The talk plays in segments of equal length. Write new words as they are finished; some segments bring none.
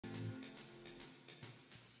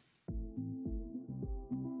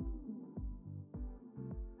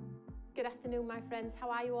afternoon, my friends.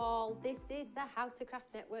 How are you all? This is the How to Craft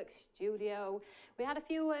Network studio. We had a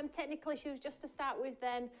few technical issues just to start with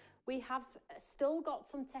then. We have still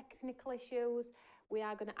got some technical issues. We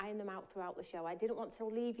are going to iron them out throughout the show. I didn't want to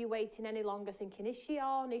leave you waiting any longer thinking, is she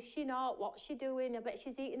on? Is she not? What's she doing? I bet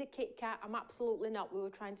she's eating a Kit Kat. I'm absolutely not. We were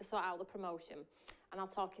trying to sort out the promotion. And I'll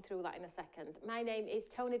talk you through that in a second. My name is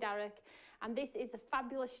Tony Darrick, and this is the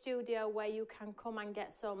fabulous studio where you can come and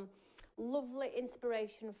get some lovely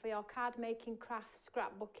inspiration for your card making, crafts,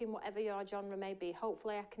 scrapbooking, whatever your genre may be.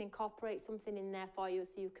 Hopefully I can incorporate something in there for you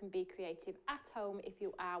so you can be creative at home if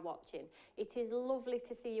you are watching. It is lovely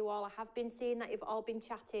to see you all. I have been seeing that you've all been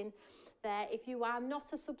chatting there. If you are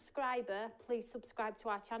not a subscriber, please subscribe to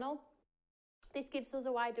our channel. This gives us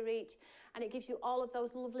a wider reach and it gives you all of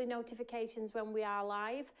those lovely notifications when we are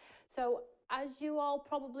live. So as you all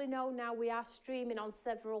probably know now, we are streaming on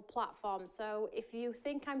several platforms. So if you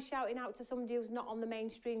think I'm shouting out to somebody who's not on the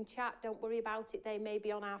mainstream chat, don't worry about it. They may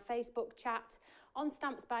be on our Facebook chat, on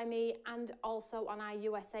Stamps by Me, and also on our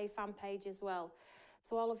USA fan page as well.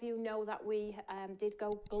 So all of you know that we did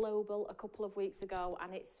go global a couple of weeks ago,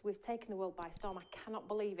 and we've taken the world by storm. I cannot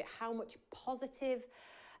believe it, how much positive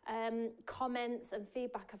comments and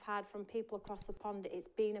feedback I've had from people across the pond. It's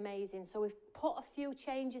been amazing. So we've put a few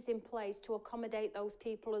changes in place to accommodate those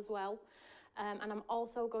people as well, and I'm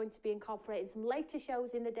also going to be incorporating some later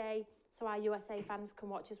shows in the day so our USA fans can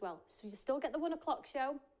watch as well. So you still get the 1 o'clock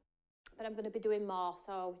show, but I'm going to be doing more.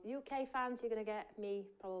 So UK fans, you're going to get me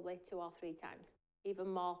probably 2 or 3 times, even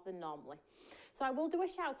more than normally. So I will do a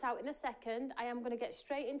shout out in a second. I am going to get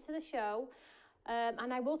straight into the show.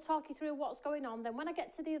 And I will talk you through what's going on. Then when I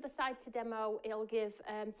get to the other side to demo, it'll give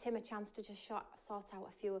Tim a chance to just sort out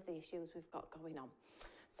a few of the issues we've got going on.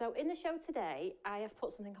 So in the show today, I have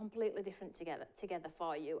put something completely different together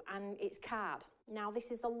for you, and it's card. Now this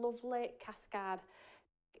is the lovely Cascade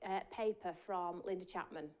paper from Linda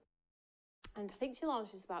Chapman. And I think she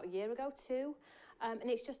launched this about a year ago too.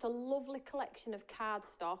 And it's just a lovely collection of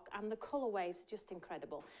cardstock, and the colourways are just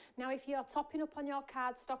incredible. Now, if you're topping up on your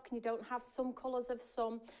cardstock and you don't have some colours of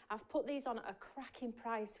some, I've put these on at a cracking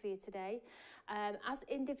price for you today. As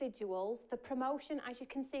individuals, the promotion, as you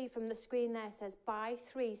can see from the screen there, says buy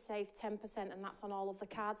 3, save 10%, and that's on all of the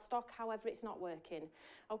cardstock. However, it's not working.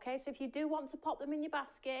 Okay, so if you do want to pop them in your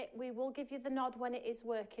basket, we will give you the nod when it is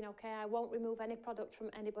working, okay? I won't remove any product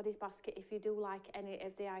from anybody's basket if you do like any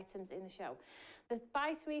of the items in the show. The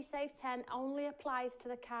buy 3, save 10 only applies to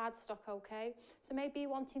the cardstock, okay? So maybe you're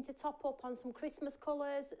wanting to top up on some Christmas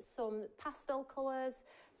colours, some pastel colours,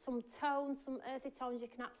 some tones, some earthy tones, you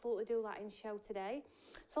can absolutely do that in show today.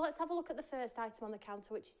 So let's have a look at the first item on the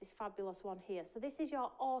counter, which is this fabulous one here. So this is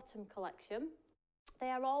your autumn collection. They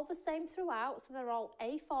are all the same throughout, so they're all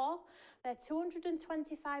A4. They're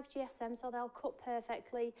 225 GSM, so they'll cut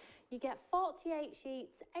perfectly. You get 48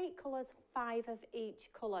 sheets, 8 colours, 5 of each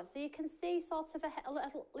colour. So you can see sort of a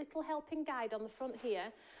little helping guide on the front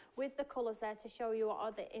here with the colours there to show you what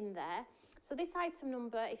are in there. So this item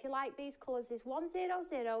number, if you like these colours, is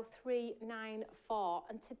 100394.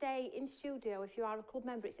 And today in studio, if you are a club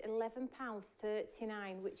member, it's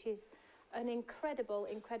 £11.39, which is an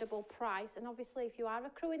incredible price. And obviously if you are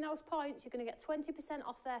accruing those points, you're going to get 20%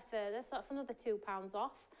 off there further, so that's another £2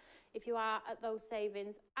 off if you are at those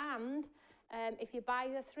savings. And if you buy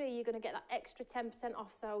the 3, you're going to get that extra 10%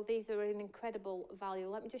 off. So these are an incredible value.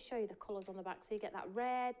 Let me just show you the colours on the back. So you get that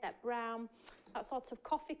red, that brown, that sort of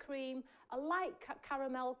coffee cream, a light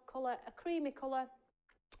caramel colour, a creamy colour,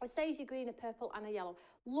 a sagey green, a purple and a yellow.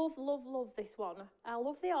 Love this one. I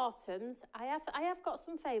love the autumns. I have got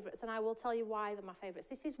some favourites, and I will tell you why they're my favourites.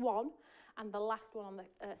 This is one, and the last one on the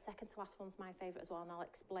second to last one's my favourite as well, and I'll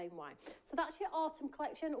explain why. So that's your autumn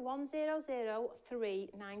collection,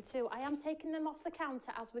 100392. I am taking them off the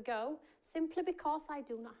counter as we go, simply because I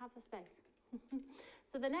do not have the space.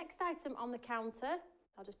 So the next item on the counter,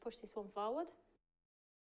 I'll just push this one forward.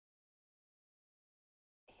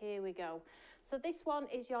 Here we go. So this one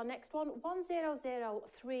is your next one,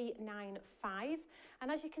 100395.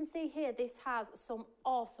 And as you can see here, this has some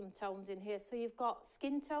awesome tones in here. So you've got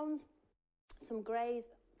skin tones, some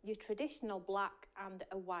greys, your traditional black and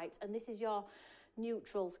a white. And this is your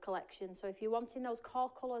neutrals collection. So if you're wanting those core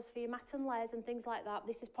colours for your matte and layers and things like that,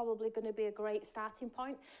 this is probably going to be a great starting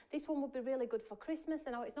point. This one would be really good for Christmas.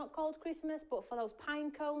 I know it's not called Christmas, but for those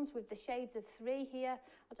pine cones with the shades of 3 here,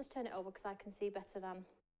 I'll just turn it over because I can see better than.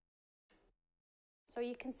 So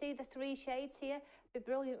you can see the 3 shades here. Be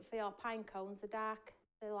brilliant for your pine cones, the dark,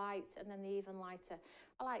 the light, and then the even lighter.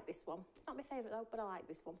 I like this one. It's not my favourite though, but I like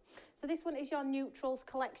this one. So this one is your neutrals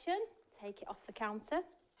collection. Take it off the counter.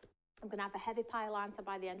 I'm going to have a heavy pile, aren't I,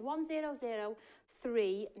 by the end?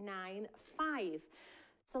 100395.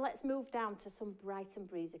 So let's move down to some bright and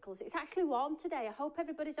breezy colours. It's actually warm today. I hope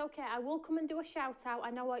everybody's okay. I will come and do a shout out. I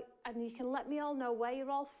know, and you can let me all know where you're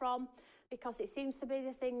all from, because it seems to be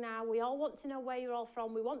the thing now. We all want to know where you're all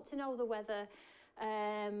from. We want to know the weather.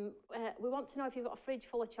 We want to know if you've got a fridge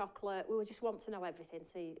full of chocolate. We just want to know everything.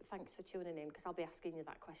 So thanks for tuning in, because I'll be asking you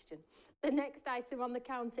that question. The next item on the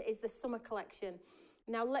counter is the summer collection.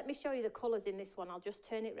 Now let me show you the colours in this one. I'll just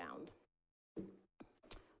turn it round.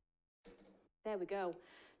 There we go.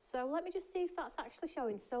 So let me just see if that's actually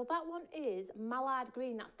showing. So that one is mallard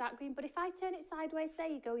green, that's dark green. But if I turn it sideways, there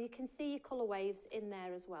you go. You can see your colour waves in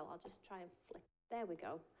there as well. I'll just try and flip. There we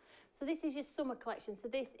go. So this is your summer collection. So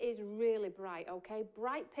this is really bright, okay?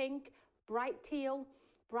 Bright pink, bright teal,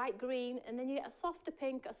 bright green, and then you get a softer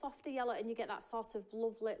pink, a softer yellow, and you get that sort of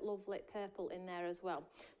lovely, lovely purple in there as well.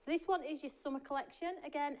 So this one is your summer collection.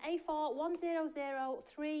 Again, A4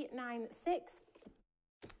 100396.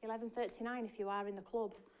 11.39 if you are in the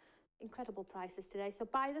club. Incredible prices today. So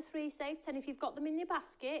buy the 3, save 10. If you've got them in your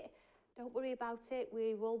basket, don't worry about it.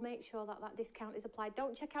 We will make sure that that discount is applied.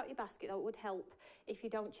 Don't check out your basket though. It would help if you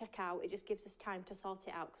don't check out. It just gives us time to sort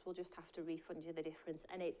it out, because we'll just have to refund you the difference,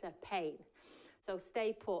 and it's a pain. So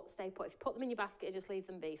stay put, stay put. If you put them in your basket, just leave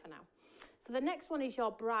them be for now. So the next one is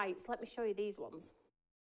your brights. Let me show you these ones.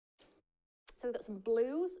 So we've got some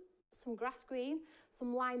blues, some grass green,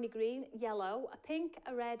 some limey green, yellow, a pink,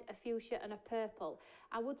 a red, a fuchsia and a purple.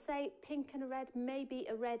 I would say pink and a red, maybe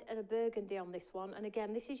a red and a burgundy on this one. And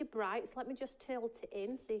again, this is your brights. Let me just tilt it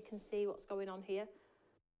in so you can see what's going on here.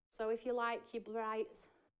 So if you like your brights,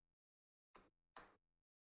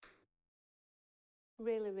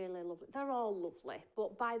 really, really lovely. They're all lovely,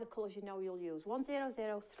 but buy the colours you know you'll use.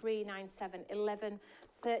 100397,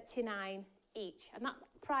 11.39 each. And that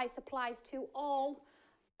price applies to all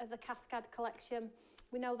of the Cascade collection.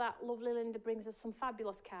 We know that lovely Linda brings us some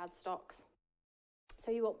fabulous card stocks,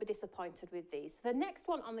 so you won't be disappointed with these. The next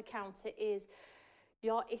one on the counter is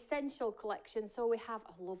your essential collection. So we have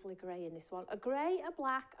a lovely grey in this one, a grey, a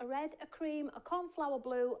black, a red, a cream, a cornflower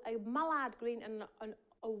blue, a mallard green and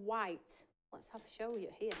a white. Let's have a show you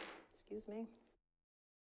here, excuse me.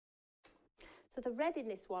 So the red in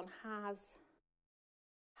this one has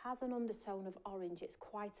an undertone of orange. It's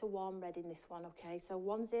quite a warm red in this one, okay? So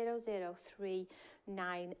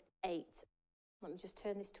 100398. Let me just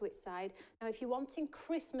turn this to its side. Now, if you're wanting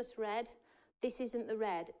Christmas red, this isn't the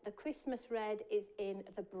red. The Christmas red is in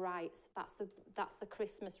the brights. That's the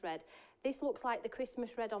Christmas red. This looks like the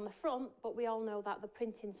Christmas red on the front, but we all know that the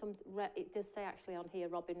printing, it does say actually on here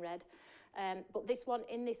Robin red. But this one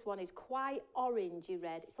is quite orangey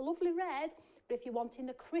red. It's a lovely red, but if you're wanting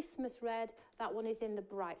the Christmas red, that one is in the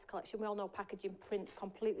Brights collection. We all know packaging print's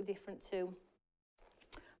completely different to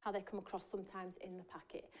how they come across sometimes in the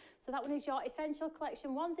packet. So that one is your essential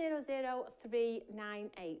collection,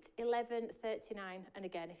 100398, 11.39. And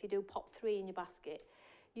again, if you do pop 3 in your basket,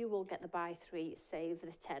 you will get the buy 3, save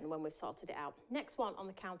the 10 when we've sorted it out. Next one on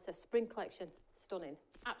the counter, spring collection, stunning,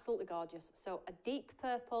 absolutely gorgeous. So a deep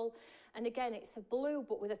purple, and again, it's a blue,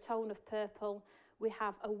 but with a tone of purple. We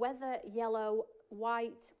have a weather yellow,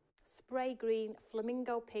 white, spray green,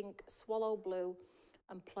 flamingo pink, swallow blue,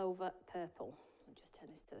 and plover purple. I'll just turn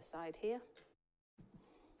this to the side here.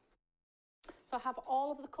 So I have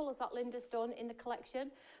all of the colours that Linda's done in the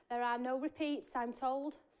collection. There are no repeats, I'm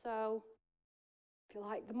told. So if you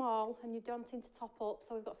like them all and you're wanting to top up,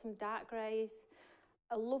 so we've got some dark greys,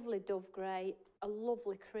 a lovely dove grey, a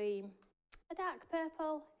lovely cream, a dark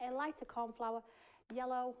purple, a lighter cornflower,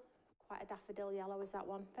 yellow, quite a daffodil yellow is that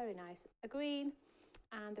one, very nice, a green,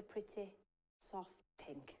 and a pretty soft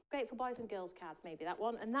pink. Great for boys and girls cards, maybe that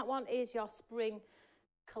one. And that one is your spring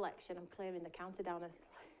collection. I'm clearing the counter down, it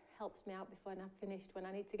helps me out before I'm finished when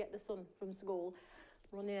I need to get the son from school,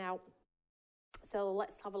 running out. So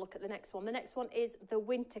let's have a look at the next one. The next one is the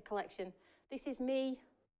winter collection. This is me.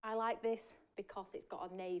 I like this because it's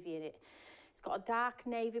got a navy in it. It's got a dark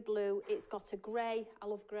navy blue. It's got a grey. I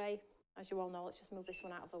love grey, as you all know. Let's just move this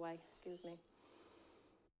one out of the way. Excuse me.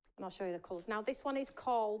 And I'll show you the colours. Now, this one is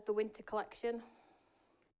called the winter collection.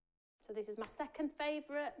 So this is my second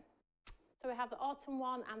favourite. So we have the autumn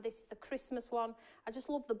one and this is the Christmas one. I just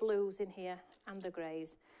love the blues in here and the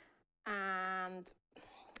greys. And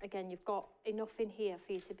again, you've got enough in here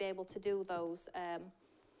for you to be able to do those,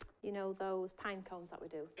 you know, those pine cones that we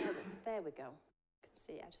do. There we go. You can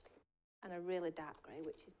see it. And a really dark grey,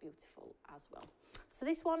 which is beautiful as well. So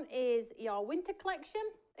this one is your winter collection.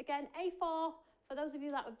 Again, A4, for those of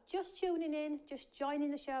you that are just tuning in, just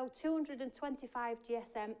joining the show, 225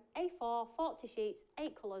 GSM, A4, 40 sheets,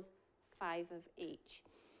 8 colours, 5 of each.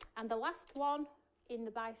 And the last one in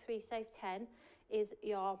the buy 3 save 10 is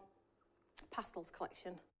your pastels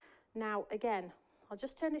collection. Now again, I'll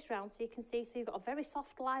just turn this round so you can see. So you've got a very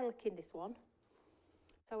soft lilac in this one.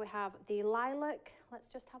 So we have the lilac, let's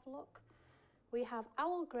just have a look. We have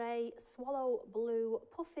owl grey, swallow blue,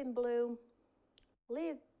 puffin blue,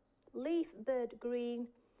 leaf bird green,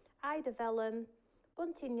 eider vellum,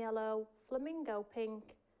 bunting yellow, flamingo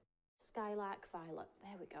pink, skylark violet.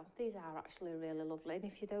 There we go. These are actually really lovely. And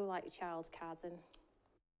if you do like your child's cards, and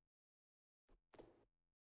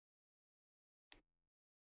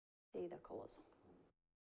see the colours.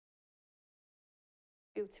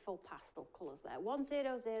 Beautiful pastel colours there.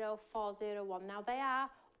 100401. Now they are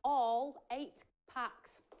all 8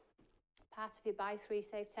 packs, part of your buy 3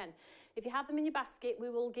 save 10. If you have them in your basket, we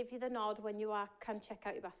will give you the nod when you can check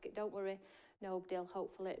out your basket. Don't worry, nobody'll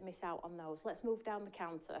hopefully miss out on those. Let's move down the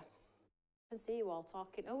counter. I can see you all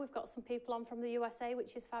talking. Oh, we've got some people on from the USA,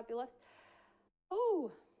 which is fabulous.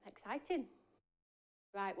 Oh, exciting.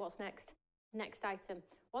 Right, what's next? Next item,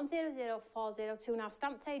 100402. Now,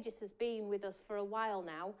 STAMPTAGIOUS has been with us for a while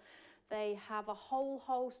now. They have a whole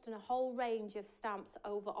host and a whole range of stamps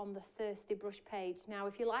over on the Thirsty Brush page. Now,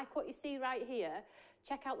 if you like what you see right here,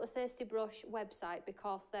 check out the Thirsty Brush website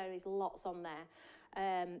because there is lots on there.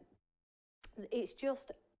 It's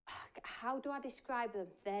just, how do I describe them?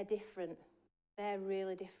 They're different. They're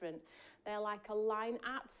really different. They're like a line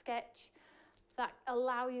art sketch that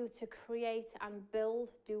allow you to create and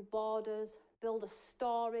build, do borders, build a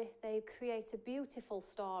story. They create a beautiful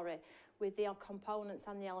story with the components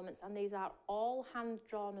and the elements, and these are all hand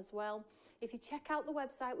drawn as well. If you check out the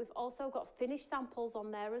website, we've also got finished samples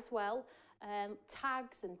on there as well,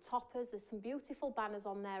 tags and toppers. There's some beautiful banners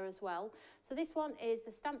on there as well. So this one is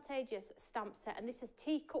the STAMPTAGIOUS stamp set, and this is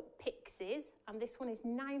Teacup Pixies, and this one is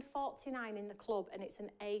 £9.49 in the club, and it's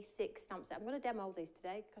an A6 stamp set. I'm going to demo these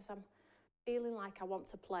today because I'm feeling like I want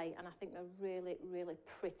to play, and I think they're really, really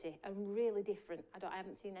pretty and really different. I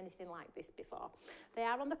haven't seen anything like this before. They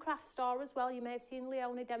are on the craft store as well. You may have seen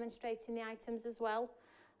Leonie demonstrating the items as well,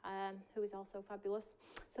 who is also fabulous.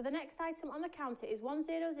 So the next item on the counter is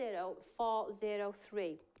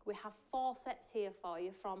 100403. We have 4 sets here for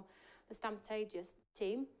you from the STAMPTAGIOUS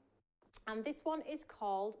team. And this one is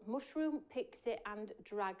called Mushroom, Pixie and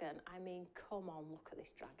Dragon. I mean, come on, look at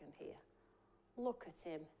this dragon here. Look at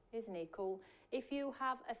him. Isn't he cool? If you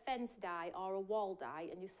have a fence die or a wall die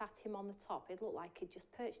and you sat him on the top, it'd look like he'd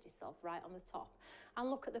just perched himself right on the top. And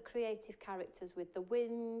look at the creative characters with the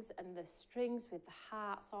wings and the strings with the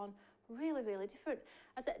hearts on. Really, really different.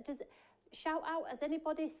 Shout out, has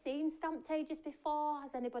anybody seen STAMPTAGIOUS before?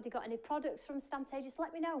 Has anybody got any products from STAMPTAGIOUS?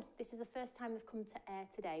 Let me know. This is the first time they've come to air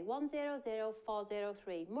today.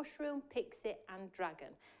 100403, Mushroom, Pixie and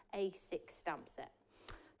Dragon, A6 stamp set.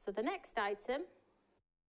 So the next item,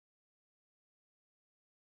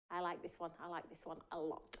 I like this one a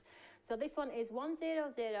lot. So this one is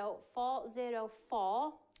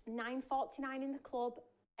 100404, £9.49 in the club,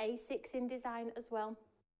 A6 in design as well.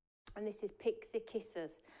 And this is Pixie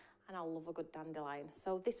Kisses, and I love a good dandelion.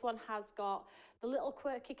 So this one has got the little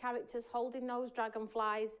quirky characters holding those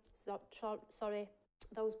dragonflies,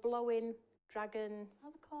 those blowing dragon, what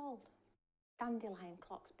are they called? Dandelion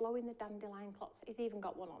clocks, blowing the dandelion clocks. He's even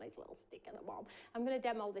got one on his little stick at the bottom. I'm going to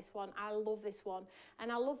demo this one. I love this one.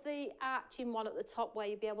 And I love the arching one at the top where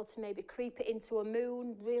you'll be able to maybe creep it into a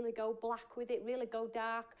moon, really go black with it, really go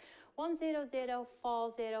dark.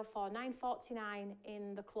 100404, £9.49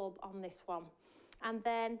 in the club on this one. And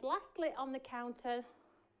then lastly on the counter,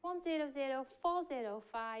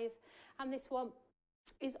 100405, and this one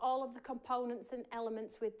is all of the components and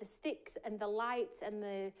elements with the sticks and the lights and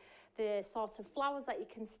the sort of flowers that you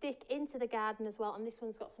can stick into the garden as well. And this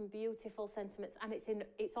one's got some beautiful sentiments, and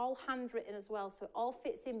it's all handwritten as well, so it all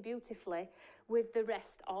fits in beautifully with the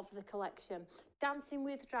rest of the collection. Dancing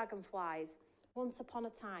with Dragonflies, Once Upon a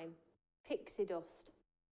Time, Pixie Dust,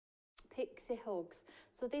 Pixie Hugs.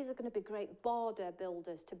 So these are going to be great border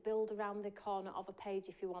builders to build around the corner of a page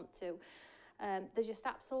if you want to. They're just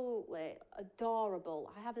absolutely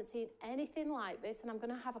adorable. I haven't seen anything like this, and I'm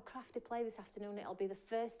going to have a crafty play this afternoon. It'll be the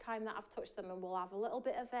first time that I've touched them, and we'll have a little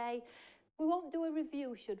bit of we won't do a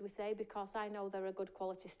review, should we say, because I know they're a good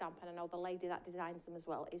quality stamp, and I know the lady that designs them as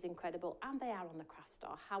well is incredible, and they are on the craft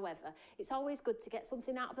store. However, it's always good to get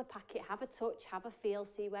something out of the packet, have a touch, have a feel,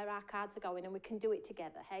 see where our cards are going, and we can do it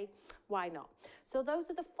together, hey? Why not? So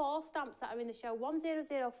those are the 4 stamps that are in the show,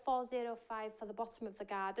 100405 for the bottom of the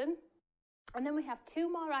garden. And then we have 2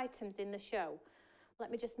 more items in the show.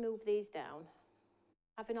 Let me just move these down.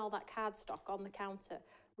 Having all that cardstock on the counter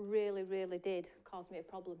really, really did cause me a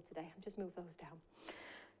problem today. I'll just move those down.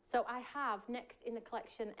 So I have next in the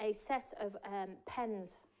collection a set of pens,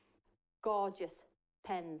 gorgeous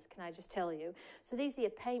pens, can I just tell you. So these are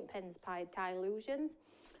your paint pens by Illusions.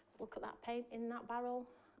 Look at that paint in that barrel,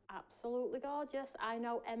 absolutely gorgeous. I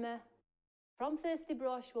know Emma from Thirsty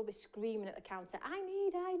Brush will be screaming at the counter, I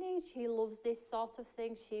need. She loves this sort of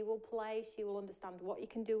thing. She will play, she will understand what you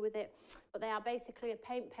can do with it. But they are basically a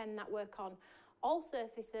paint pen that work on all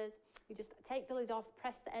surfaces. You just take the lid off,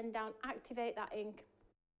 press the end down, activate that ink.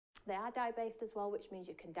 They are dye-based as well, which means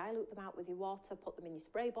you can dilute them out with your water, put them in your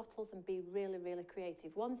spray bottles and be really, really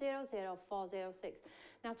creative. 100406.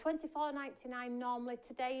 Now, $24.99 normally.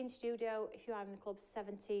 Today in studio, if you are in the club,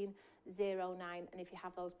 $17.09. And if you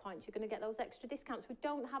have those points, you're going to get those extra discounts. We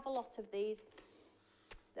don't have a lot of these.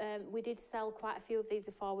 We did sell quite a few of these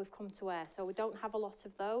before we've come to air, so we don't have a lot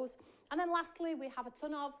of those. And then lastly, we have a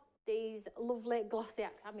ton of these lovely glossy,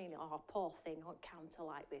 I mean, oh, poor thing, on counter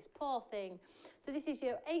like this, poor thing. So this is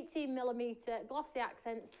your 18mm glossy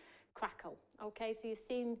accents crackle. Okay, so you've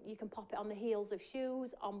seen, you can pop it on the heels of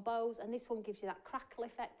shoes, on bows, and this one gives you that crackle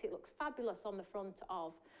effect. It looks fabulous on the front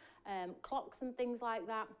of clocks and things like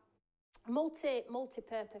that.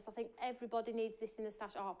 Multi-purpose. I think everybody needs this in the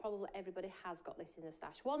stash. Oh, probably everybody has got this in the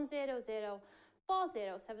stash.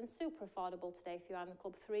 100407, super affordable today if you are in the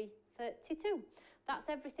club, $3.32. That's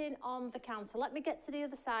everything on the counter. Let me get to the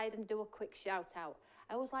other side and do a quick shout out.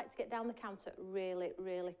 I always like to get down the counter really,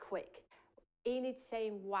 really quick. Enid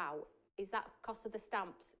saying, wow, is that because of the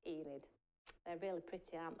stamps, Enid? They're really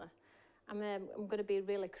pretty, aren't they? I'm going to be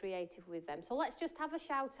really creative with them. So let's just have a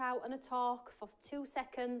shout out and a talk for 2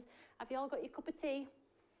 seconds. Have you all got your cup of tea?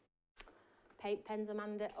 Paint pens,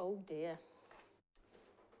 Amanda. Oh dear.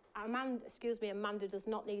 Amanda does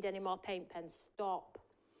not need any more paint pens. Stop.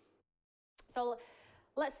 So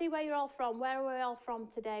let's see where you're all from. Where are we all from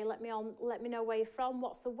today? Let me know where you're from.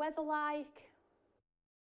 What's the weather like?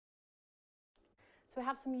 So we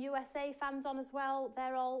have some USA fans on as well.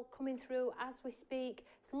 They're all coming through as we speak.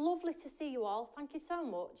 It's lovely to see you all. Thank you so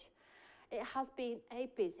much. It has been a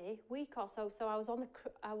busy week or so. So I was on the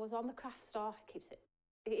craft store. It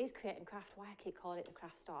is Create and Craft. Why I keep calling it the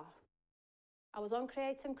craft store? I was on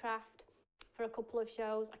Create and Craft for a couple of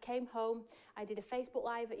shows. I came home. I did a Facebook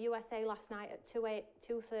Live at USA last night at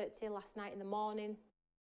 2:30 last night in the morning.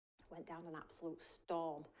 Went down an absolute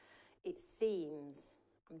storm. It seems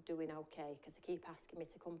I'm doing okay because they keep asking me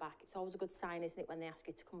to come back. It's always a good sign, isn't it, when they ask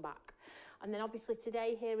you to come back? And then obviously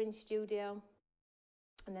today here in studio,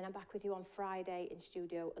 and then I'm back with you on Friday in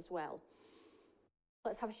studio as well.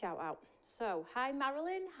 Let's have a shout out. So, hi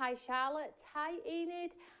Marilyn, hi Charlotte, hi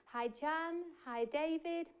Enid, hi Jan, hi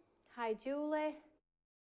David, hi Julie.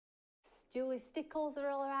 Julie Stickles are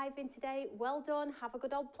all arriving today. Well done. Have a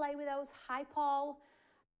good old play with those. Hi Paul.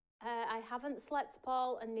 I haven't slept,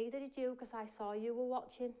 Paul, and neither did you because I saw you were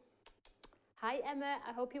watching. Hi Emma,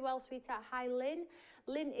 I hope you're well, sweetheart. Hi Lynn.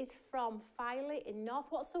 Lynn is from Filey in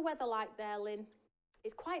North. What's the weather like there, Lynn?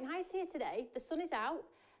 It's quite nice here today. The sun is out.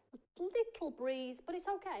 Little breeze, but it's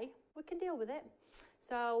okay. We can deal with it.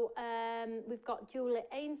 So we've got Julie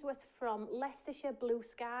Ainsworth from Leicestershire, blue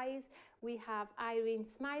skies. We have Irene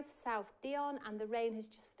Smythe, South Dion, and the rain has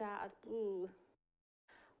just started. Ooh.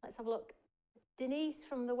 Let's have a look. Denise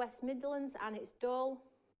from the West Midlands, and it's dull.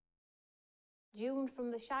 June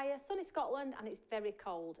from the Shire, sunny Scotland, and it's very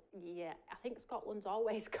cold. Yeah, I think Scotland's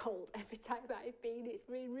always cold. Every time I've been, it's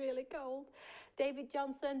been really cold. David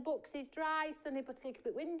Johnson, Bucks is dry, sunny but a little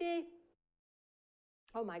bit windy.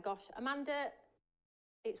 Oh my gosh, Amanda,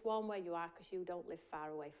 it's warm where you are because you don't live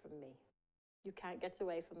far away from me. You can't get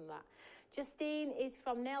away from that. Justine is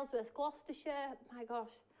from Nailsworth, Gloucestershire. My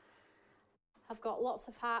gosh, I've got lots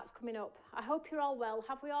of hearts coming up. I hope you're all well.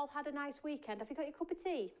 Have we all had a nice weekend? Have you got your cup of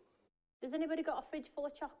tea? Has anybody got a fridge full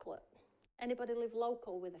of chocolate? Anybody live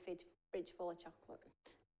local with a fridge full of chocolate?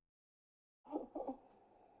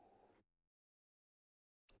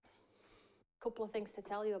 Couple of things to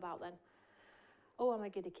tell you about then. Oh, I'm a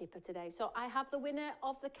giddy keeper today. So I have the winner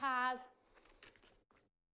of the card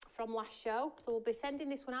from last show. So we'll be sending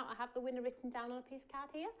this one out. I have the winner written down on a piece of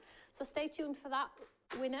card here. So stay tuned for that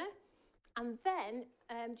winner. And then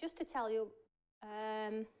just to tell you,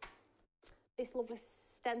 this lovely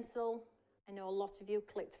stencil, I know a lot of you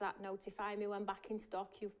clicked that notify me when back in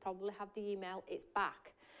stock. You've probably had the email. It's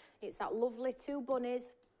back. It's that lovely 2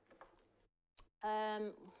 bunnies.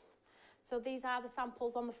 So these are the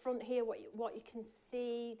samples on the front here, what you can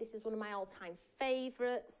see. This is one of my all-time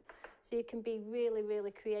favourites. So you can be really,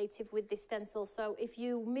 really creative with this stencil. So if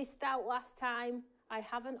you missed out last time, I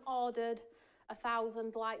haven't ordered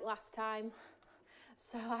 1,000 like last time.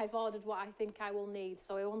 So I've ordered what I think I will need.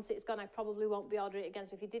 So once it's gone, I probably won't be ordering it again.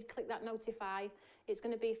 So if you did click that notify, it's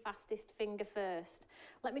going to be fastest finger first.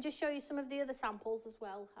 Let me just show you some of the other samples as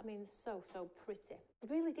well. I mean, so pretty.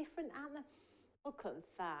 Really different, aren't they? Look at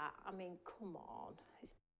that. I mean, come on.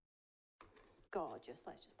 It's gorgeous.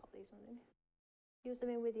 Let's just pop these ones in. Use them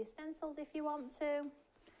in with your stencils if you want to.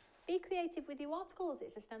 Be creative with your watercolours.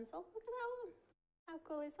 It's a stencil. Look at that one. How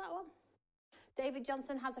cool is that one? David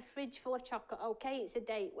Johnson has a fridge full of chocolate. Okay, it's a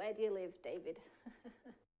date. Where do you live, David?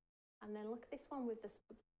 And then look at this one with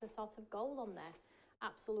the sort of gold on there.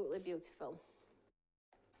 Absolutely beautiful.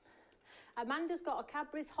 Amanda's got a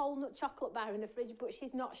Cadbury's whole nut chocolate bar in the fridge, but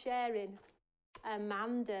she's not sharing.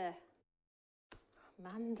 Amanda.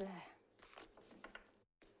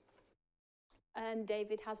 And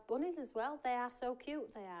David has bunnies as well. They are so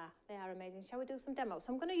cute. They are amazing. Shall we do some demos?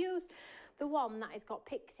 So I'm going to use the one that has got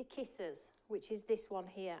Pixie Kisses, which is this one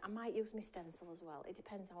here. I might use my stencil as well. It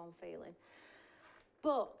depends how I'm feeling.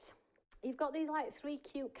 But you've got these like 3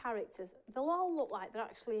 cute characters. They'll all look like they're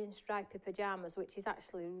actually in stripy pyjamas, which is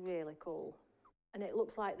actually really cool. And it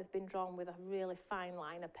looks like they've been drawn with a really fine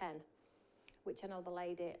liner pen, which I know the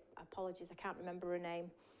lady, apologies, I can't remember her name,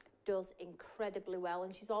 does incredibly well.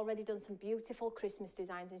 And she's already done some beautiful Christmas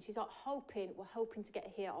designs, and we're hoping to get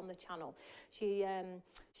her here on the channel. She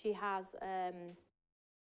has,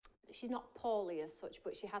 she's not poorly as such,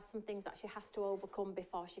 but she has some things that she has to overcome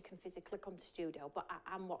before she can physically come to studio. But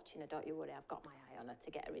I'm watching her, don't you worry, I've got my eye on her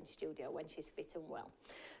to get her in studio when she's fit and well.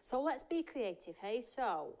 So let's be creative, hey?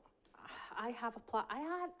 So I have a plan,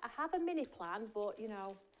 I have a mini plan, but you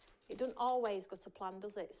know, it doesn't always go to plan,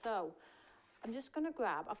 does it? So I'm just going to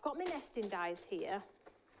grab, I've got my nesting dies here,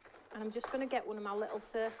 and I'm just going to get one of my little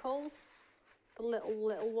circles, the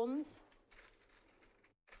little ones.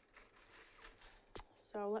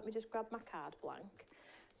 So let me just grab my card blank.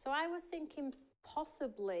 So I was thinking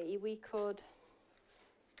possibly we could,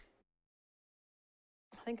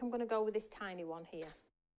 I think I'm going to go with this tiny one here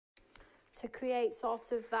to create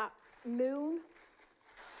sort of that moon,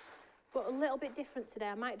 but a little bit different today.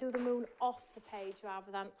 I might do the moon off the page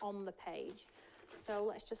rather than on the page. So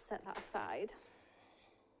let's just set that aside.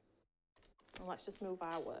 And let's just move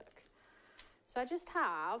our work. So I just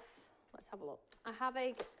have, let's have a look. I have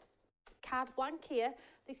a card blank here.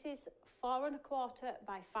 This is 4 1/4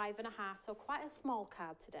 by 5 1/2, so quite a small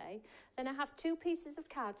card today. Then I have 2 pieces of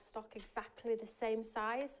cardstock exactly the same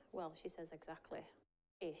size. Well, she says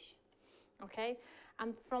exactly-ish. Okay,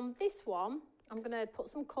 and from this one, I'm going to put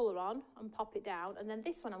some colour on and pop it down, and then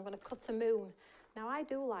this one I'm going to cut a moon. Now I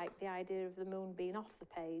do like the idea of the moon being off the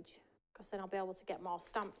page, because then I'll be able to get more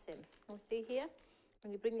stamps in. You'll see here,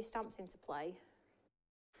 when you bring your stamps into play.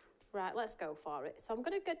 Right, let's go for it. So I'm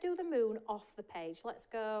going to do the moon off the page. Let's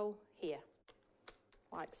go here,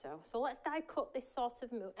 like so. So let's die cut this sort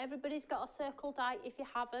of moon. Everybody's got a circle die. If you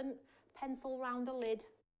haven't, pencil round a lid,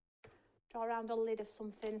 draw around a lid of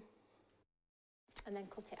something, and then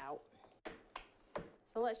cut it out.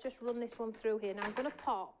 So let's just run this one through here. Now I'm going to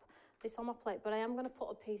pop this on my plate, but I am going to put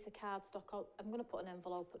a piece of cardstock on. I'm going to put an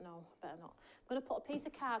envelope, but no, better not. I'm going to put a piece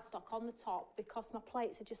of cardstock on the top because my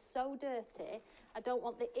plates are just so dirty. I don't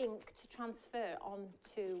want the ink to transfer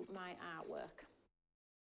onto my artwork.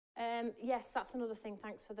 Yes, that's another thing.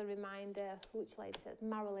 Thanks for the reminder. Which lady said?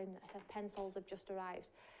 Marilyn, her pencils have just arrived.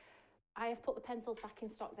 I have put the pencils back in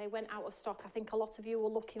stock. They went out of stock. I think a lot of you were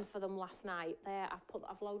looking for them last night. There,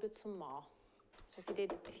 I've loaded some more. So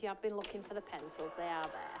if you have been looking for the pencils, they are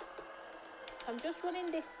there. So I'm just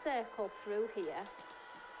running this circle through here.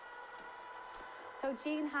 So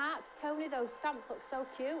Jean Hart, Tony, those stamps look so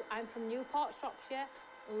cute. I'm from Newport, Shropshire.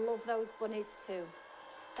 Love those bunnies too.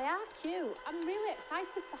 They are cute. I'm really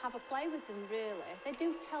excited to have a play with them, really. They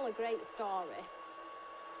do tell a great story.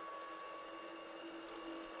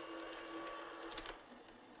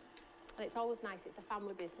 And it's always nice. It's a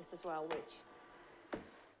family business as well, which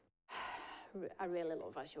I really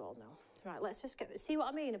love, as you all know. Right, let's just see what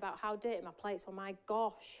I mean about how dirty my plates were. My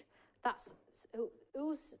gosh, that's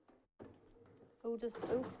whose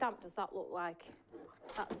stamp does that look like?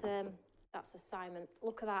 That's a Simon.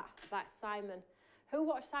 Look at that. That's Simon. Who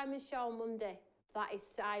watched Simon's show on Monday? That is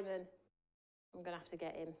Simon. I'm gonna have to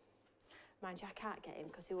get him. Mind you, I can't get him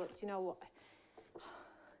because he worked. You know what?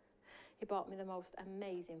 He bought me the most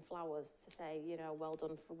amazing flowers to say, you know, well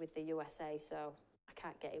done with the USA. So I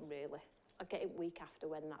can't get him really. I'll get it week after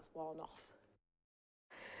when that's worn off.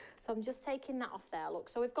 So I'm just taking that off there, look.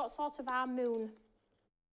 So we've got sort of our moon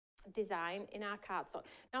design in our cardstock.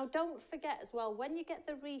 Now don't forget as well, when you get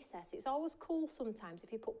the recess, it's always cool sometimes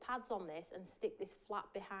if you put pads on this and stick this flat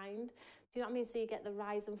behind. Do you know what I mean? So you get the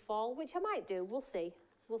rise and fall, which I might do, we'll see.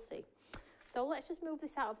 So let's just move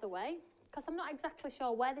this out of the way, because I'm not exactly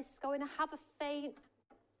sure where this is going. I have a faint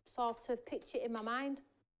sort of picture it in my mind,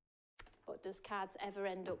 but does cards ever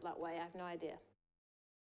end up that way? I have no idea.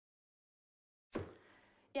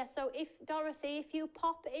 Yeah, so if, Dorothy, if you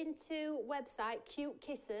pop into website Cute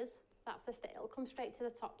Kisses, that's the, it'll come straight to the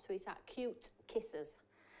top, sweetheart, Cute Kisses.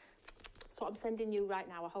 That's what I'm sending you right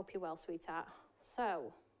now. I hope you're well, sweetheart.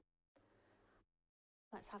 So,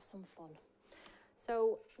 let's have some fun.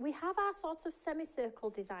 So, we have our sort of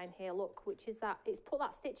semicircle design here, look, which is that, it's put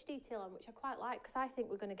that stitch detail on, which I quite like, because I think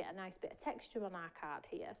we're going to get a nice bit of texture on our card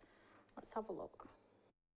here. Let's have a look.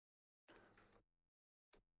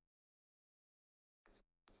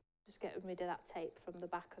 Just getting rid of that tape from the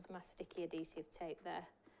back of my sticky adhesive tape there.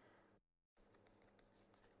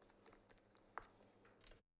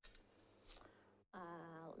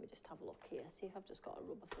 Let me just have a look here, see if I've just got a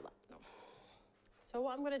rubber for that. No. So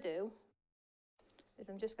what I'm going to do is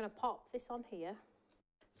I'm just going to pop this on here.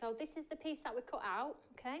 So this is the piece that we cut out,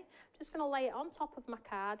 okay? Just going to lay it on top of my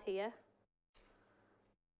card here.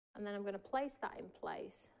 And then I'm going to place that in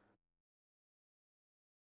place.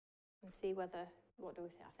 And see whether, what do we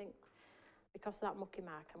think? I think because of that mucky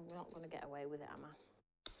mark, I'm not going to get away with it, am I?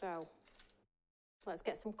 So let's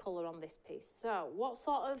get some colour on this piece. So what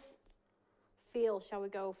sort of feel shall we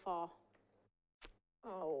go for?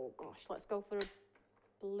 Oh gosh, let's go for a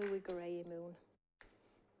bluey grey moon.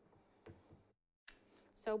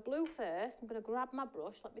 So blue first. I'm going to grab my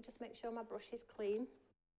brush. Let me just make sure my brush is clean.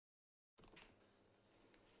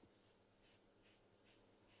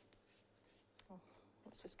 Oh,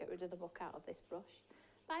 let's just get rid of the muck out of this brush.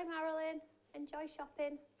 Bye Marilyn, enjoy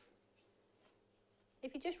shopping.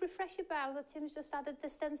 If you just refresh your browser, Tim's just added the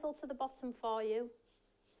stencil to the bottom for you.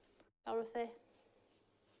 Dorothy.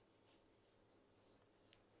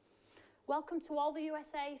 Welcome to all the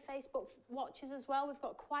USA Facebook watchers as well. We've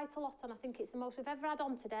got quite a lot on. I think it's the most we've ever had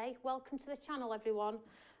on today. Welcome to the channel, everyone.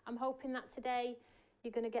 I'm hoping that today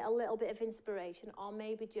you're going to get a little bit of inspiration, or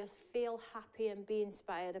maybe just feel happy and be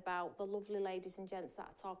inspired about the lovely ladies and gents that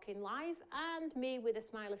are talking live, and me with a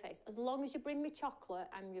smiley face. As long as you bring me chocolate,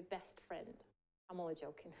 I'm your best friend. I'm only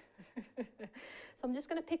joking. So I'm just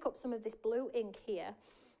going to pick up some of this blue ink here,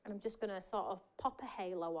 and I'm just going to sort of pop a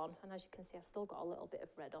halo on. And as you can see, I've still got a little bit of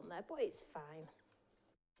red on there, but it's fine.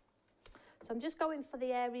 So I'm just going for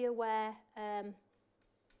the area where I've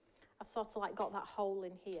sort of like got that hole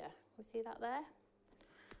in here. You see that there?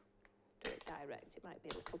 Do it direct, it might be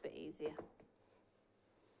a little bit easier.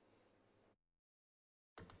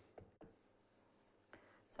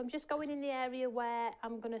 So I'm just going in the area where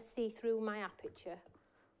I'm going to see through my aperture.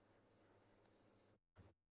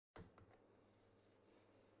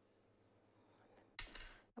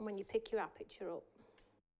 And when you pick your aperture up,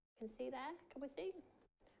 you can see there, can we see?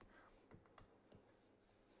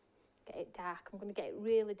 Get it dark, I'm going to get it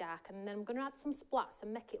really dark, and then I'm going to add some splats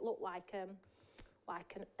and make it look like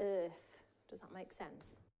an earth. Does that make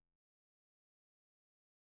sense?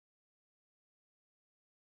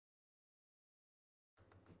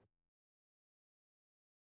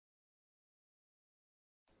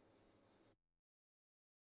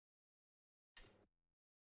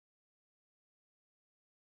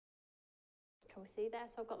 Can we see there?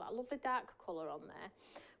 So I've got that lovely dark colour on there,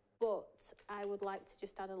 but I would like to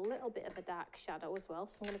just add a little bit of a dark shadow as well.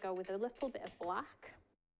 So I'm going to go with a little bit of black.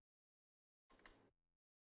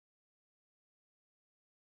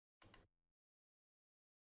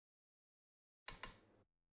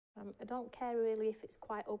 I don't care really if it's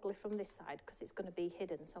quite ugly from this side, because it's going to be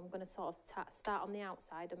hidden. So I'm going to sort of start on the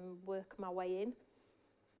outside and work my way in.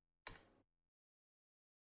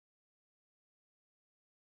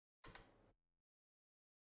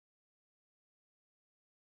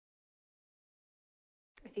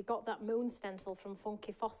 If you got that moon stencil from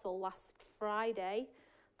Funky Fossil last Friday,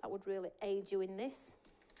 that would really aid you in this.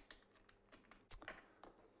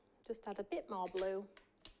 Just add a bit more blue.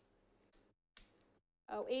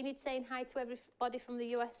 Oh, Enid saying hi to everybody from the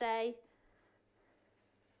USA.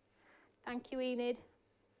 Thank you, Enid.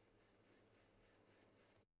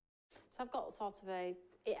 So I've got sort of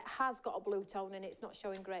it has got a blue tone and it's not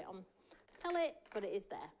showing great on telly, but it is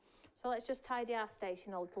there. So let's just tidy our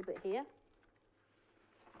station a little bit here.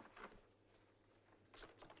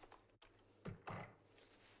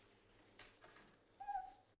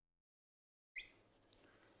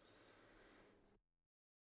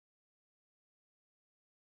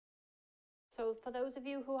 So for those of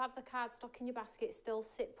you who have the cardstock in your basket, still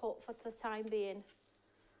sit put for the time being.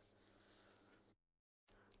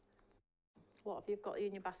 What have you got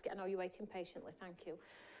in your basket? I know you're waiting patiently, thank you.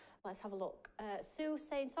 Let's have a look. Sue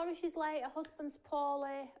saying, sorry she's late, her husband's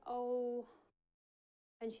poorly. Oh,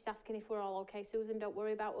 and she's asking if we're all okay. Susan, don't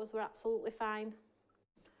worry about us, we're absolutely fine.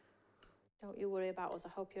 Don't you worry about us, I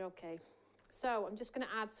hope you're okay. So I'm just going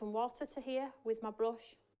to add some water to here with my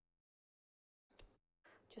brush,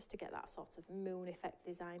 just to get that sort of moon effect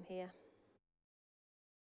design here.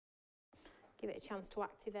 Give it a chance to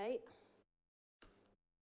activate.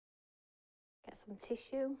 Get some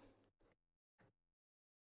tissue.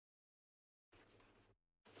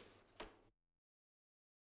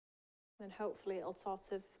 And hopefully it'll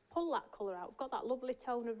sort of pull that colour out. I've got that lovely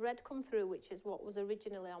tone of red come through, which is what was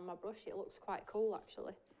originally on my brush. It looks quite cool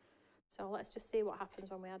actually. So let's just see what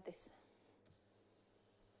happens when we add this.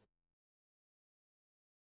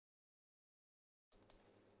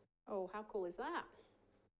 Oh, how cool is that?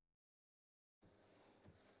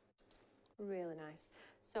 Really nice.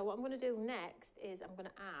 So what I'm going to do next is I'm going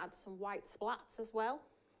to add some white splats as well.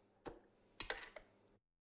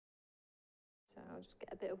 So I'll just get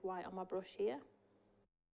a bit of white on my brush here.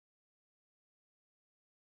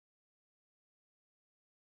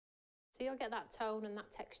 So you'll get that tone and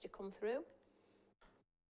that texture come through.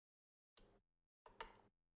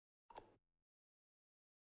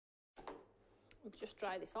 I'll just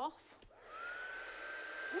dry this off.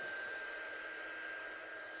 Oops.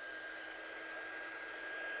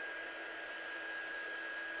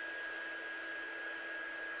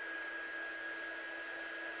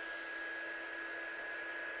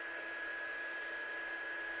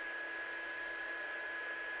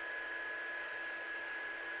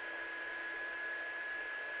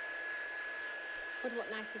 Would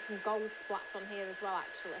look nice with some gold splats on here as well,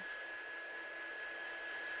 actually.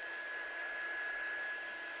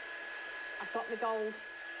 I've got my gold.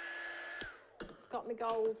 Got my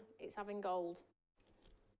gold. It's having gold.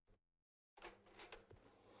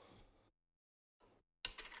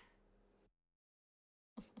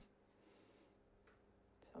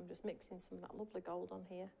 So I'm just mixing some of that lovely gold on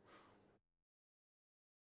here.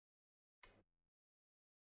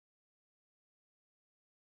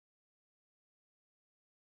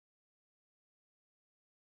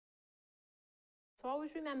 So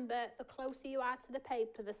always remember, the closer you are to the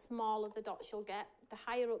paper, the smaller the dots you'll get. The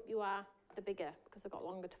higher up you are, the bigger, because I've got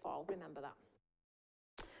longer to fall, remember that.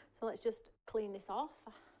 So let's just clean this off.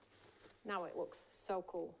 Now it looks so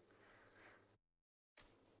cool.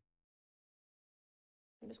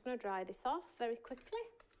 I'm just going to dry this off very quickly.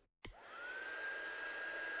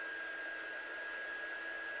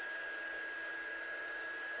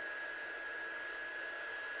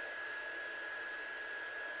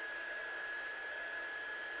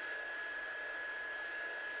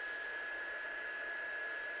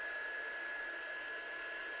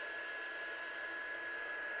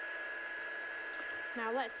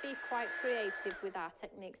 Now let's be quite creative with our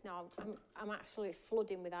techniques now. I'm actually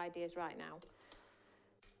flooding with ideas right now.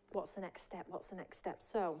 What's the next step? What's the next step?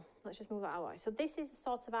 So let's just move that out. So this is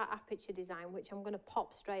sort of our aperture design, which I'm going to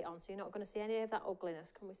pop straight on. So you're not going to see any of that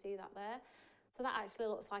ugliness. Can we see that there? So that actually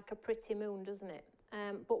looks like a pretty moon, doesn't it?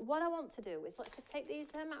 But what I want to do is let's just take these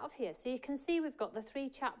out of here. So you can see we've got the three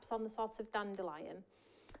chaps on the sort of dandelion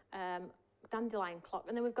clock.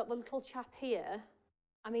 And then we've got the little chap here.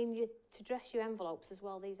 I mean, to dress your envelopes as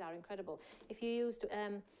well, these are incredible. If you used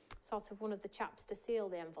sort of one of the chaps to seal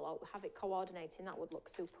the envelope, have it coordinating, that would look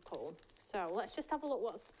super cool. So let's just have a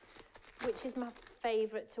look which is my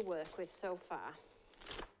favourite to work with so far.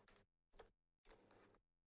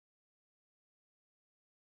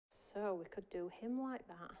 So we could do him like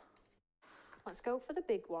that. Let's go for the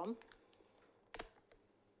big one.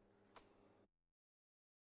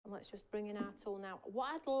 And let's just bring in our tool now. What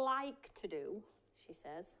I'd like to do, she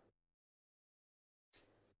says,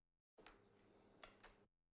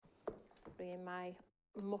 bring in my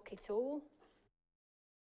mucky tool.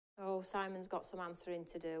 Oh, Simon's got some answering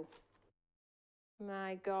to do.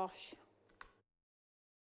 My gosh.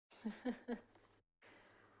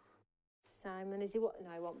 Simon, is he what?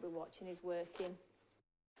 No, he won't be watching, he's working.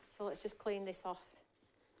 So let's just clean this off.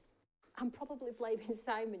 I'm probably blaming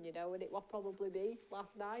Simon, you know, and it will probably be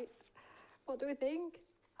last night. What do we think?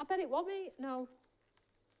 I bet it won't me. No.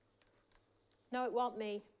 No, it won't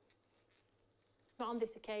me. Not on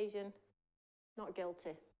this occasion. Not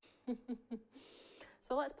guilty.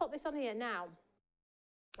 So let's pop this on here now.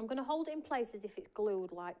 I'm going to hold it in place as if it's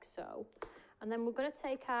glued like so. And then we're going to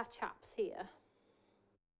take our chaps here.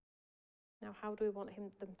 Now, how do we want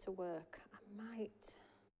them to work? I might...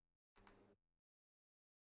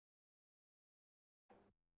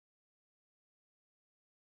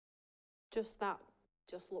 That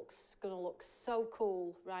just looks going to look so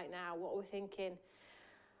cool right now. What are we thinking?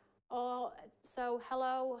 Oh, so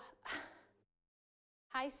hello.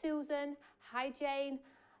 Hi, Susan. Hi, Jane.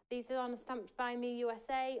 These are on Stamped by Me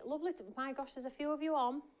USA. Lovely. My gosh, there's a few of you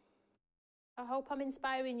on. I hope I'm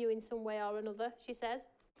inspiring you in some way or another, she says.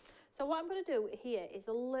 So what I'm going to do here is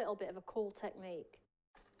a little bit of a cool technique.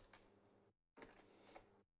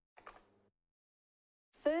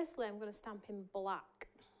 Firstly, I'm going to stamp in black.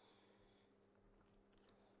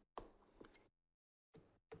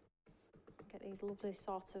 Get these lovely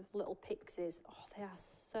sort of little pixies. Oh, they are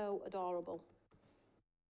so adorable.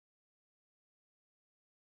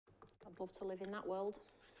 I'd love to live in that world.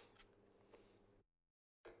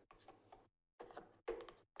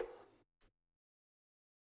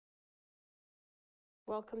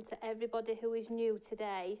 Welcome to everybody who is new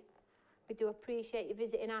today. We do appreciate you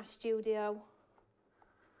visiting our studio.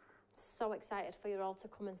 So excited for you all to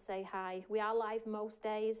come and say hi. We are live most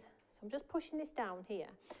days, so I'm just pushing this down here.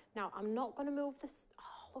 Now, I'm not going to move this.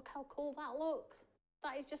 Oh, look how cool that looks.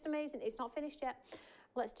 That is just amazing. It's not finished yet.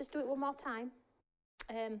 Let's just do it one more time.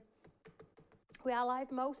 We are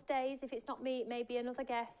live most days. If it's not me, it may be another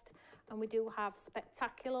guest. And we do have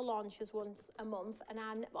spectacular launches once a month.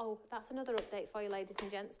 And oh, that's another update for you, ladies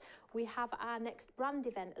and gents. We have our next brand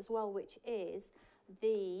event as well, which is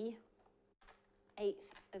the 8th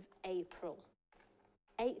of April.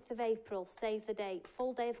 8th of April, save the date,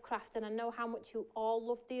 full day of craft. And I know how much you all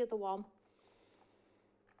loved the other one.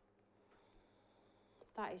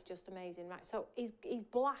 That is just amazing, right? So he's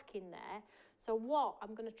black in there. So what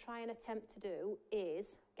I'm going to try and attempt to do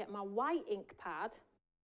is get my white ink pad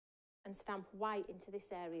and stamp white into this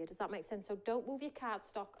area. Does that make sense? So don't move your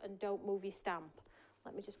cardstock and don't move your stamp.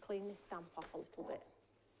 Let me just clean this stamp off a little bit.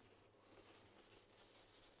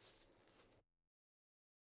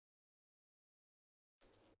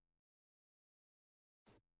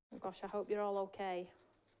 Oh gosh, I hope you're all okay.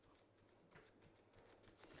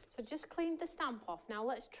 So just cleaned the stamp off. Now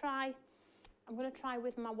let's try, I'm going to try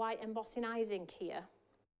with my white embossing eyes ink here.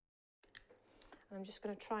 And I'm just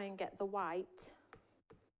going to try and get the white.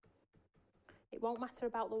 It won't matter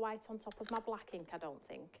about the white on top of my black ink, I don't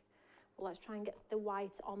think. But let's try and get the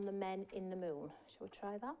white on the men in the moon. Shall we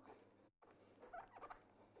try that?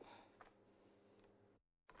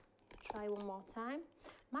 Try one more time.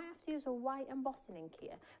 Might have to use a white embossing ink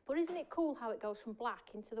here. But isn't it cool how it goes from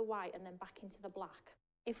black into the white and then back into the black?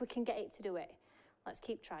 If we can get it to do it. Let's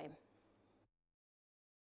keep trying.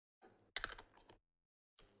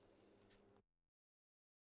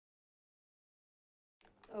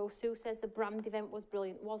 Oh, Sue says the brand event was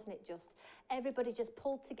brilliant, wasn't it just? Everybody just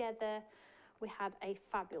pulled together. We had a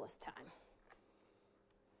fabulous time.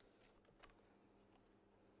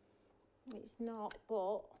 It's not,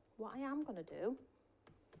 but what I am going to do,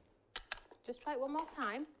 just try it one more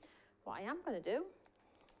time. What I am going to do,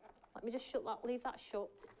 let me just shut that, leave that shut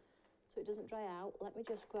so it doesn't dry out. Let me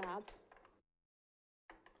just grab.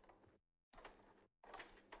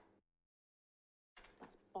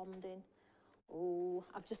 That's bonding. Oh,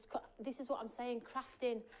 I've just got, this is what I'm saying,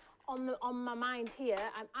 crafting on my mind here.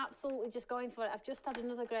 I'm absolutely just going for it. I've just had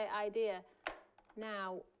another great idea.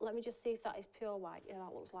 Now, let me just see if that is pure white. Yeah,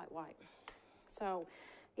 that looks like white. So,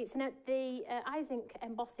 it's the eyes ink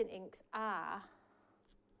embossing inks are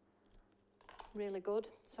really good.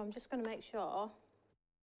 So I'm just going to make sure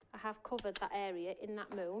I have covered that area in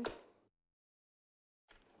that moon.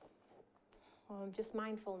 Oh, I'm just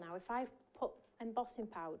mindful now. If I put embossing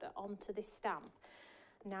powder onto this stamp,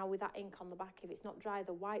 now with that ink on the back, if it's not dry,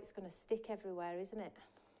 the white's going to stick everywhere, isn't it?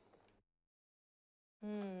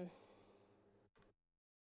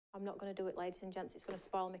 I'm not going to do it, ladies and gents. It's going to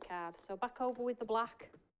spoil my card. So back over with the black.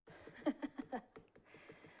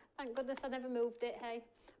 Thank goodness I never moved it, hey.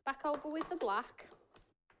 Back over with the black.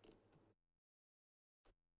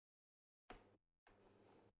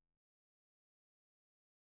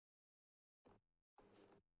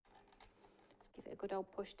 Let's give it a good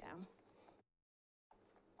old push down.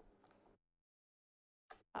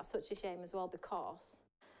 That's such a shame as well, because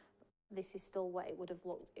this is still wet. It would have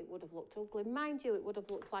looked ugly. Mind you, it would have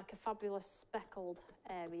looked like a fabulous speckled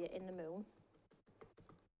area in the moon.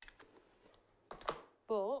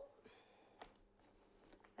 But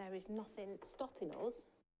there is nothing stopping us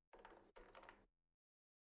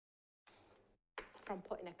from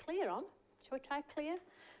putting a clear on. Shall we try clear?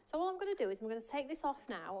 So all I'm going to do is I'm going to take this off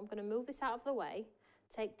now. I'm going to move this out of the way.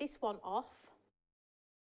 Take this one off.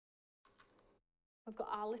 We've got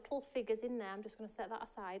our little figures in there. I'm just going to set that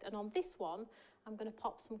aside. And on this one, I'm going to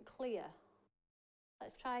pop some clear.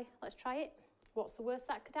 Let's try it. What's the worst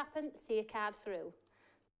that could happen? See a card through.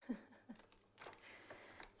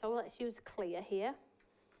 So let's use clear here.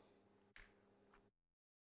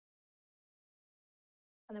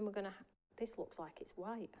 And then we're going to, this looks like it's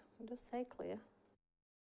white. It does say clear.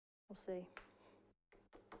 We'll see.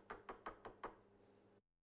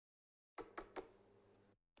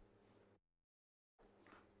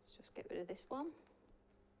 Just get rid of this one.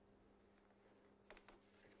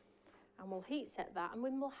 And we'll heat set that, and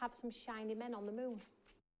then we'll have some shiny men on the moon.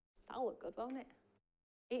 That'll look good, won't it?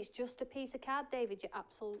 It's just a piece of card, David, you're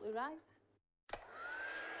absolutely right.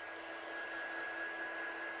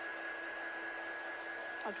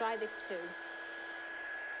 I'll dry this too.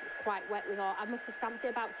 It's quite wet with all. I must have stamped it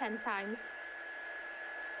about 10 times.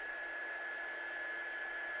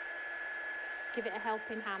 Give it a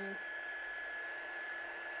helping hand.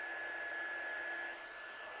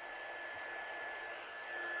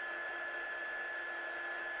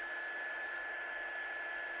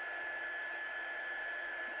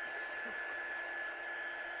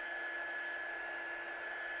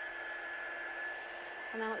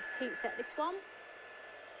 And now let's heat set this one.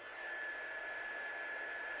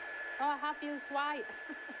 Oh, I have used white.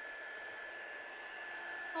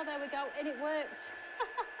 Oh, there we go, and it worked.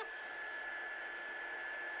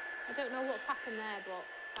 I don't know what's happened there, but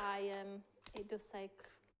it does say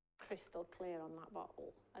crystal clear on that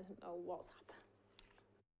bottle. I don't know what's happened.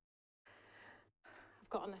 I've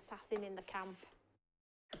got an assassin in the camp.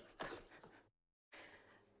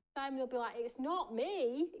 Simon will be like, it's not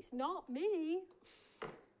me, it's not me.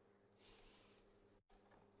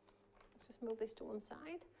 Let's just move this to one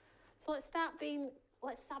side. So let's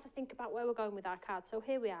have a think about where we're going with our cards. So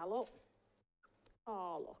here we are, look.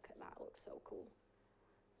 Oh, look at that, looks so cool.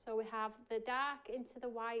 So we have the dark into the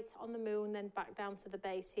white on the moon, then back down to the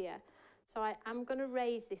base here. So I am going to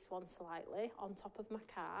raise this one slightly on top of my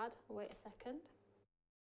card. Wait a second.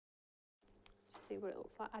 Just see what it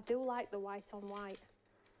looks like. I do like the white on white.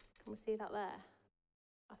 Can we see that there?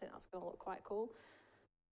 I think that's going to look quite cool.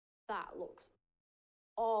 That looks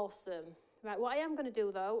awesome. Right, what I am going to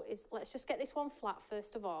do though is let's just get this one flat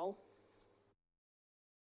first of all.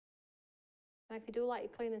 Now if you do like your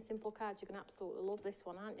clean and simple cards, you're going to absolutely love this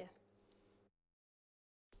one, aren't you?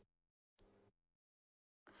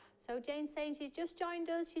 So Jane's saying she's just joined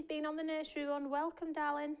us. She's been on the nursery run. Welcome,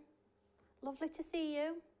 darling. Lovely to see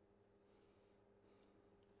you.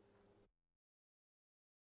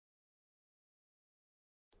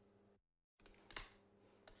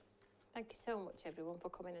 Thank you so much, everyone, for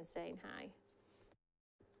coming and saying hi.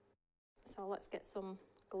 So let's get some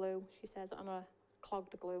glue, she says, on a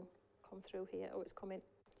clogged glue. Come through here. Oh, it's coming.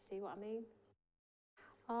 See what I mean?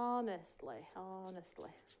 Honestly, honestly.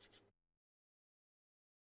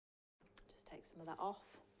 Just take some of that off.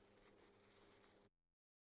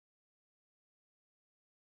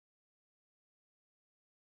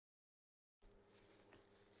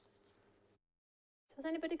 So has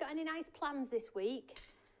anybody got any nice plans this week?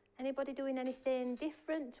 Anybody doing anything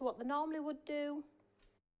different to what they normally would do?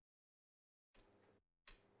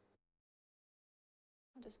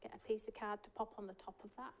 I'll just get a piece of card to pop on the top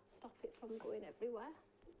of that, stop it from going everywhere.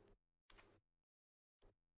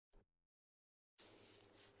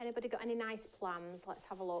 Anybody got any nice plans? Let's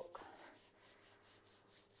have a look.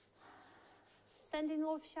 Sending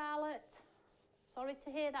love, Charlotte. Sorry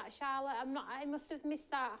to hear that, Charlotte. I must have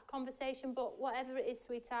missed that conversation, but whatever it is,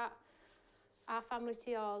 sweetheart, our family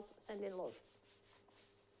to yours, sending love.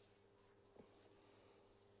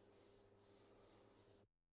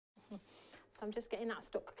 So I'm just getting that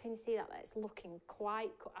stuck. Can you see that? It's looking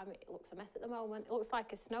quite, I mean, it looks a mess at the moment. It looks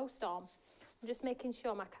like a snowstorm. I'm just making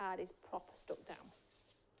sure my card is proper stuck down.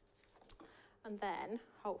 And then,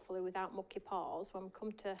 hopefully without mucky paws, when we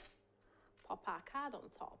come to pop our card on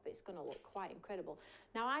top, it's going to look quite incredible.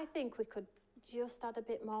 Now, I think we could just add a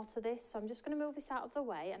bit more to this. So I'm just going to move this out of the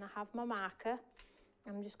way, and I have my marker.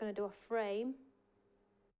 I'm just going to do a frame.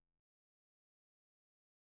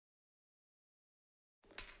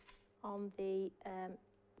 On the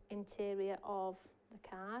interior of the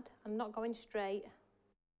card. I'm not going straight.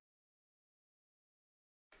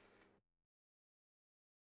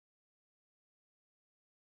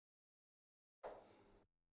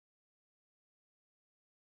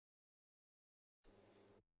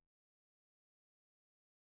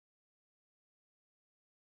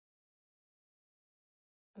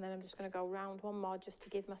 And then I'm just going to go round one more just to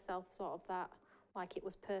give myself sort of that, like it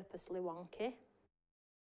was purposely wonky.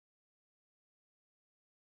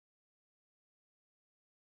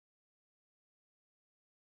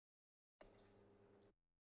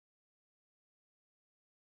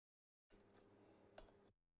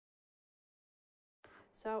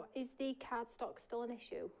 So is the cardstock still an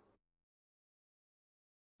issue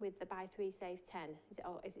with the buy 3 save 10?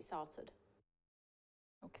 Is it sorted?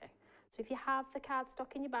 Okay. So if you have the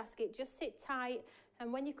cardstock in your basket, just sit tight,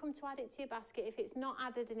 and when you come to add it to your basket, if it's not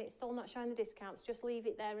added and it's still not showing the discounts, just leave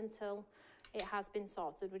it there until it has been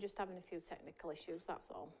sorted. We're just having a few technical issues,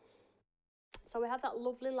 that's all. So we have that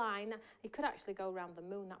lovely line. You could actually go around the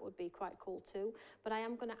moon, that would be quite cool too. But I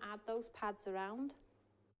am going to add those pads around.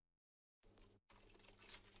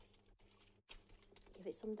 Give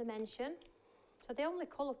it some dimension. So the only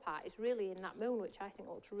colour part is really in that moon, which I think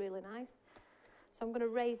looks really nice. So I'm going to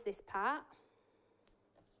raise this part.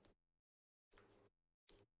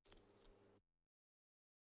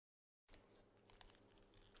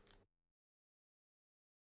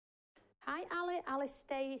 Hi Ali, Alice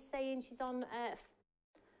is saying she's on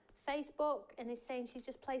Facebook and is saying she's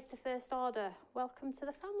just placed her first order. Welcome to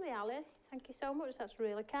the family, Ali. Thank you so much, that's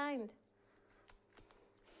really kind.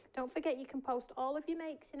 Don't forget you can post all of your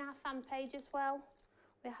makes in our fan page as well.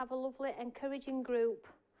 We have a lovely encouraging group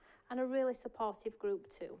and a really supportive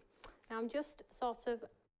group too. Now I'm just sort of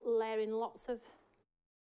layering lots of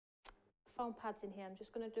foam pads in here. I'm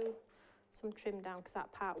just going to do some trim down because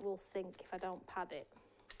that part will sink if I don't pad it.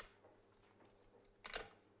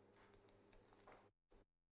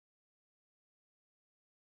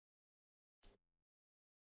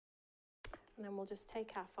 And then we'll just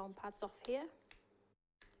take our foam pads off here.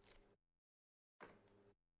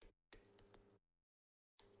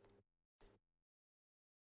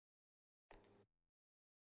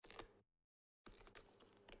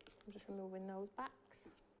 I'm just removing those backs.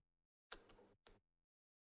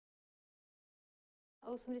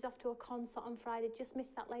 Oh, somebody's off to a concert on Friday. Just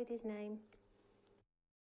missed that lady's name.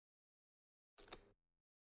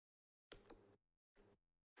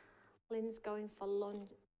 Lynn's going for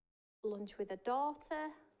lunch with her daughter.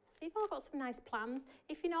 So you've all got some nice plans.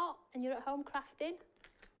 If you're not and you're at home crafting,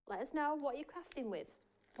 let us know what you're crafting with,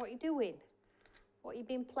 what you're doing, what you're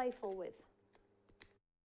being playful with.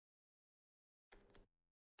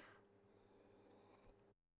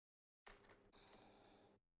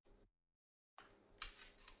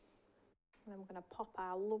 And I'm going to pop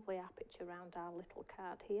our lovely aperture around our little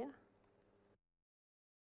card here.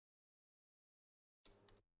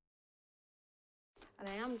 And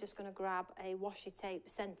I am just going to grab a washi tape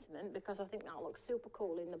sentiment because I think that looks super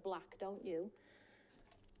cool in the black, don't you?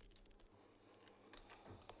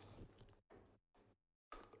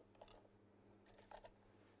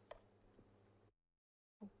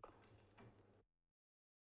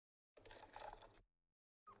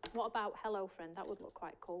 What about hello friend? That would look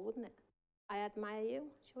quite cool, wouldn't it? I admire you.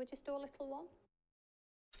 Shall we just do a little one?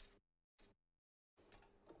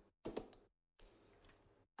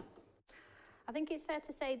 I think it's fair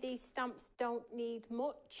to say these stamps don't need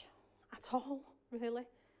much at all, really.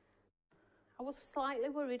 I was slightly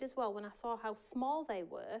worried as well when I saw how small they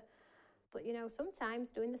were, but you know, sometimes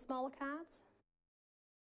doing the smaller cards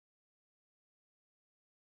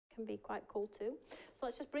can be quite cool too. So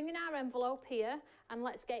let's just bring in our envelope here and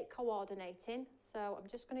let's get it coordinating. So I'm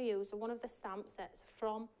just going to use one of the stamp sets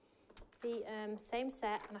from the same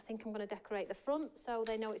set, and I think I'm going to decorate the front so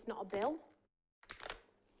they know it's not a bill.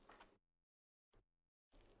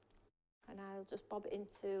 And I'll just bob it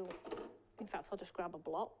into, in fact, I'll just grab a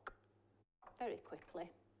block very quickly.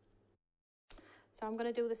 So I'm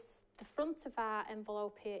going to do the front of our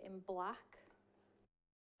envelope here in black.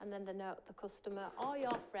 And then the note the customer or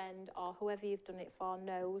your friend or whoever you've done it for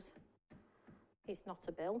knows it's not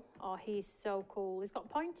a bill. Or he's so cool. He's got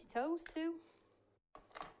pointy toes too.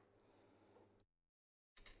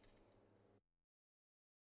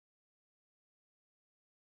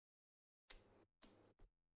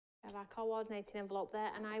 Have our coordinating envelope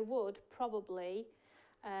there, and I would probably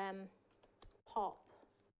pop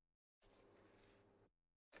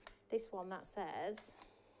this one that says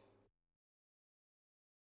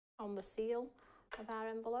on the seal of our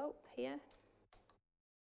envelope here,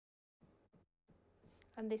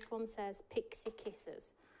 and this one says Pixie Kisses,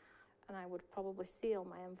 and I would probably seal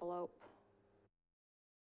my envelope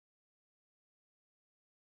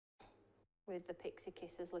with the Pixie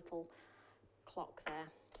Kisses little clock there.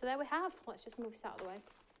 So there we have. Let's just move this out of the way.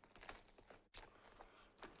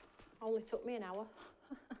 Only took me an hour.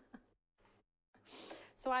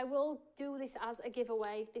 So I will do this as a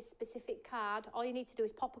giveaway, this specific card. All you need to do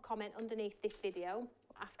is pop a comment underneath this video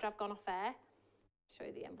after I've gone off air. Show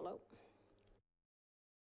you the envelope.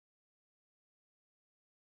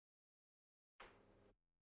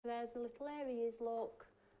 There's the little areas, look.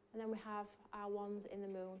 And then we have our ones in the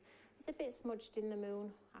moon. It's a bit smudged in the moon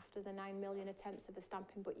after the 9 million attempts of the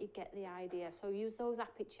stamping, but you get the idea. So use those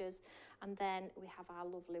apertures, and then we have our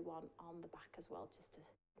lovely one on the back as well, just to,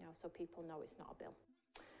 you know, so people know it's not a bill.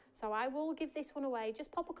 So I will give this one away.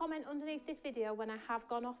 Just pop a comment underneath this video when I have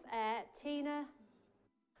gone off air. Tina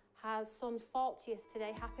has son's 40th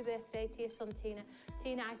today. Happy birthday to your son, Tina.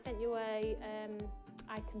 Tina, I sent you a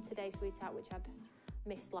item today, sweetheart, which I'd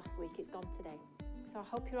missed last week. It's gone today. So I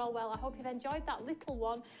hope you're all well. I hope you've enjoyed that little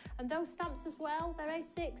one. And those stamps as well, they're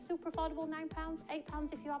A6, super affordable, £9,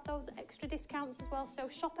 £8 if you have those extra discounts as well. So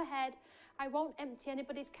shop ahead. I won't empty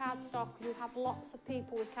anybody's card stock. You have lots of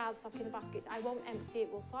people with card stock in the baskets. I won't empty it.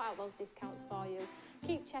 We'll sort out those discounts for you.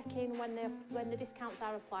 Keep checking when the discounts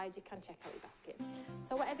are applied. You can check out your basket.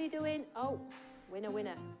 So whatever you're doing, oh,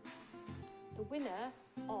 winner. The winner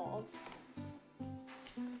of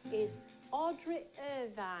is Audrey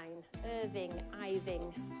Irving.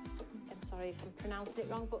 I'm sorry if I'm pronouncing it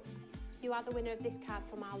wrong, but you are the winner of this card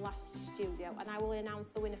from our last studio, and I will announce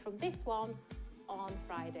the winner from this one on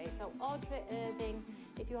Friday. So Audrey Irving,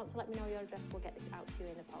 if you want to let me know your address, we'll get this out to you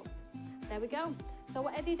in the post. There we go. So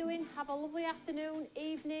whatever you're doing, have a lovely afternoon,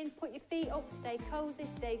 evening, put your feet up, stay cosy,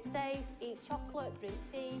 stay safe, eat chocolate, drink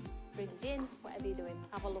tea, drink gin, whatever you're doing.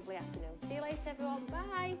 Have a lovely afternoon. See you later, everyone.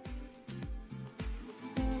 Bye.